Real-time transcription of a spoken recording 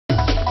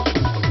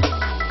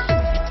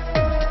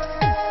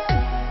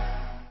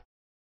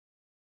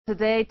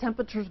Today,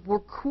 temperatures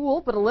were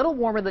cool, but a little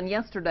warmer than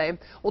yesterday.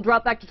 We'll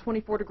drop back to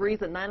 24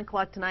 degrees at 9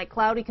 o'clock tonight.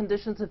 Cloudy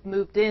conditions have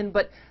moved in,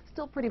 but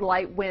still pretty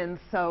light winds,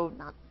 so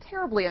not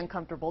terribly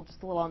uncomfortable,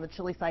 just a little on the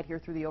chilly side here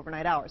through the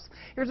overnight hours.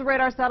 Here's a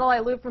radar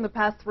satellite loop from the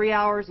past 3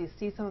 hours. You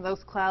see some of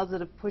those clouds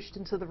that have pushed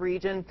into the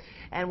region,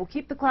 and we'll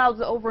keep the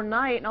clouds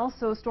overnight, and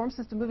also a storm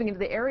system moving into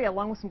the area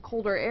along with some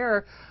colder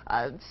air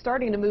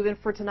starting to move in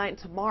for tonight and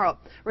tomorrow.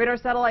 Radar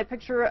satellite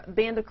picture a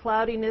band of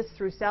cloudiness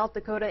through South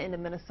Dakota into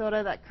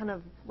Minnesota, that kind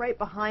of right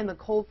behind the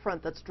cold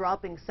front that's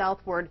dropping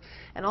southward,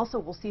 and also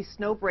we'll see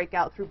snow break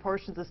out through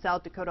portions of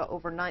South Dakota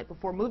overnight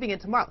before moving in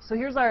tomorrow. So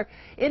here's our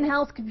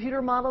in-house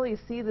computer model. You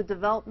see the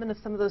development of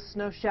some of those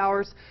snow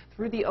showers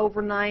through the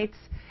overnights,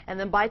 and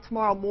then by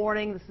tomorrow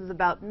morning, this is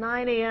about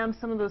 9 a.m.,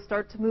 some of those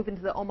start to move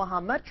into the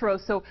Omaha metro,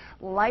 so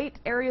light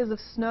areas of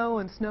snow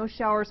and snow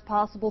showers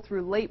possible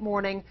through late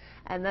morning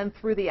and then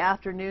through the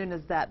afternoon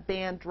as that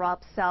band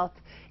drops south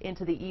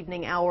into the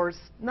evening hours.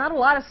 Not a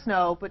lot of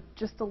snow, but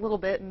just a little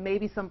bit, and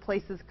maybe some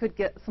places could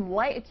get some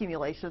light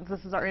accumulations.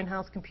 This is our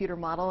in-house computer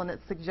model, and it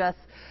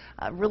suggests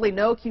really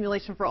no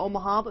accumulation for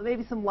Omaha, but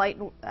maybe some light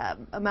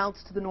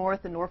amounts to the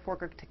north in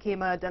Norfolk or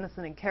Takema,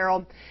 Denison and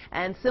Carroll,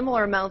 and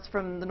similar amounts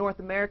from the North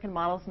American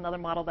models, another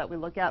model that we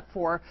look at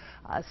for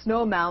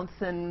snow amounts,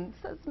 and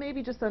says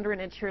maybe just under an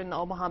inch here in the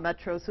Omaha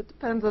metro, so it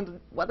depends on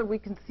whether we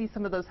can see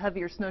some of those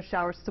heavier snow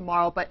showers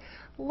tomorrow, but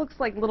looks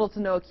like little to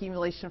no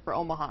accumulation for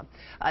Omaha.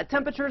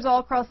 Temperatures all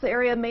across the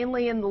area,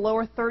 mainly in the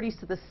lower 30s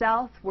to the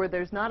south, where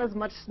there's not as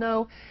much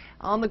snow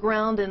on the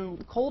ground,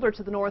 and colder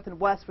to the north and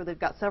west, where they've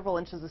got several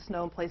inches of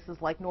snow in places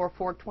like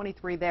Norfolk,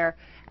 23 there,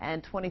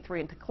 and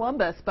 23 into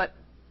Columbus. But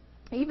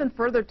even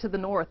further to the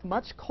north,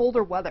 much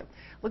colder weather.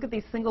 Look at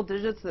these single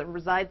digits that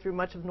reside through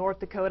much of North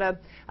Dakota,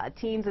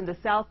 teens into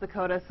South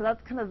Dakota. So that's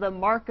kind of the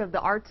mark of the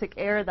Arctic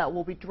air that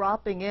will be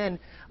dropping in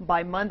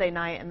by Monday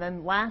night and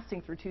then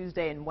lasting through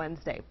Tuesday and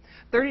Wednesday.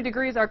 30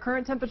 degrees our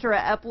current temperature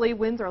at Epley.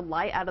 Winds are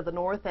light out of the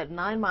north at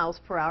 9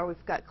 miles per hour.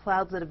 We've got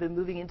clouds that have been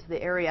moving into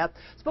the area.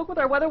 Spoke with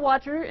our weather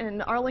watcher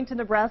in Arlington,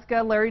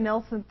 Nebraska, Larry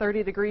Nelson.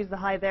 30 degrees the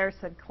high there.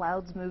 Said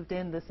clouds moved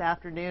in this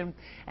afternoon,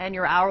 and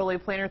your hourly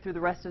planner through the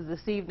rest of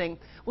this evening.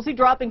 We'll see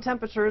dropping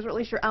temperatures, or at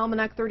least your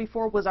almanac.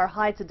 34 was our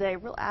high today.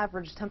 Real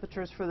average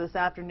temperatures for this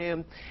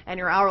afternoon. And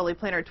your hourly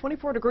planner,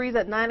 24 degrees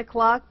at 9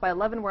 o'clock. By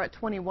 11, we're at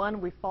 21.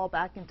 We fall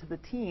back into the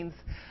teens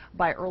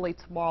by early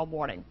tomorrow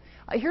morning.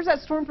 Here's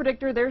that storm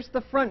predictor. There's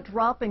the front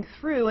dropping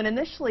through, and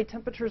initially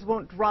temperatures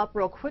won't drop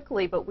real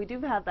quickly, but we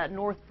do have that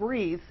north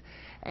breeze,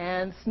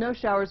 and snow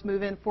showers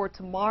move in for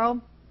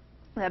tomorrow.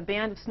 That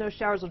band of snow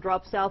showers will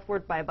drop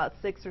southward by about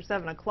 6 or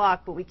 7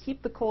 o'clock, but we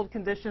keep the cold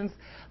conditions.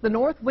 The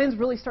north winds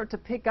really start to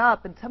pick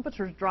up, and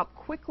temperatures drop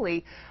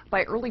quickly.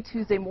 By early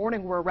Tuesday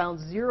morning, we're around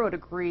 0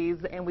 degrees,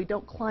 and we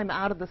don't climb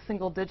out of the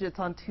single digits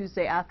on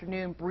Tuesday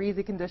afternoon.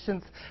 Breezy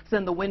conditions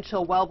send the wind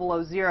chill well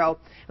below 0.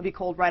 It'll be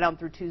cold right on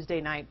through Tuesday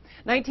night.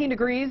 19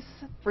 degrees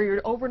for your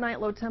overnight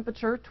low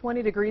temperature,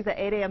 20 degrees at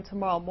 8 a.m.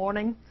 tomorrow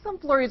morning. Some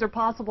flurries are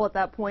possible at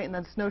that point, and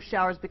then snow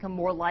showers become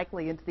more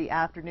likely into the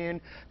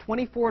afternoon.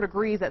 24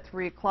 degrees at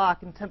 3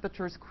 o'clock, and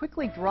temperatures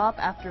quickly drop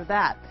after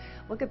that.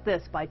 Look at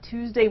this. By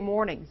Tuesday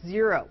morning,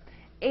 0.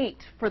 8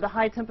 for the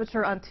high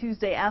temperature on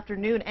Tuesday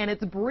afternoon, and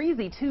it's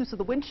breezy too, so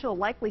the wind chill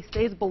likely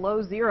stays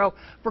below 0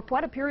 for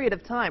quite a period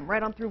of time,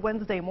 right on through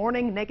Wednesday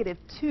morning.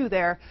 -2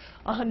 there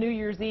on New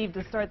Year's Eve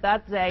to start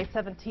that day.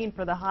 17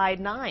 for the high,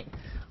 9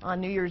 on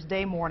New Year's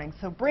Day morning.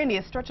 So Brandy,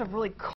 a stretch of really cold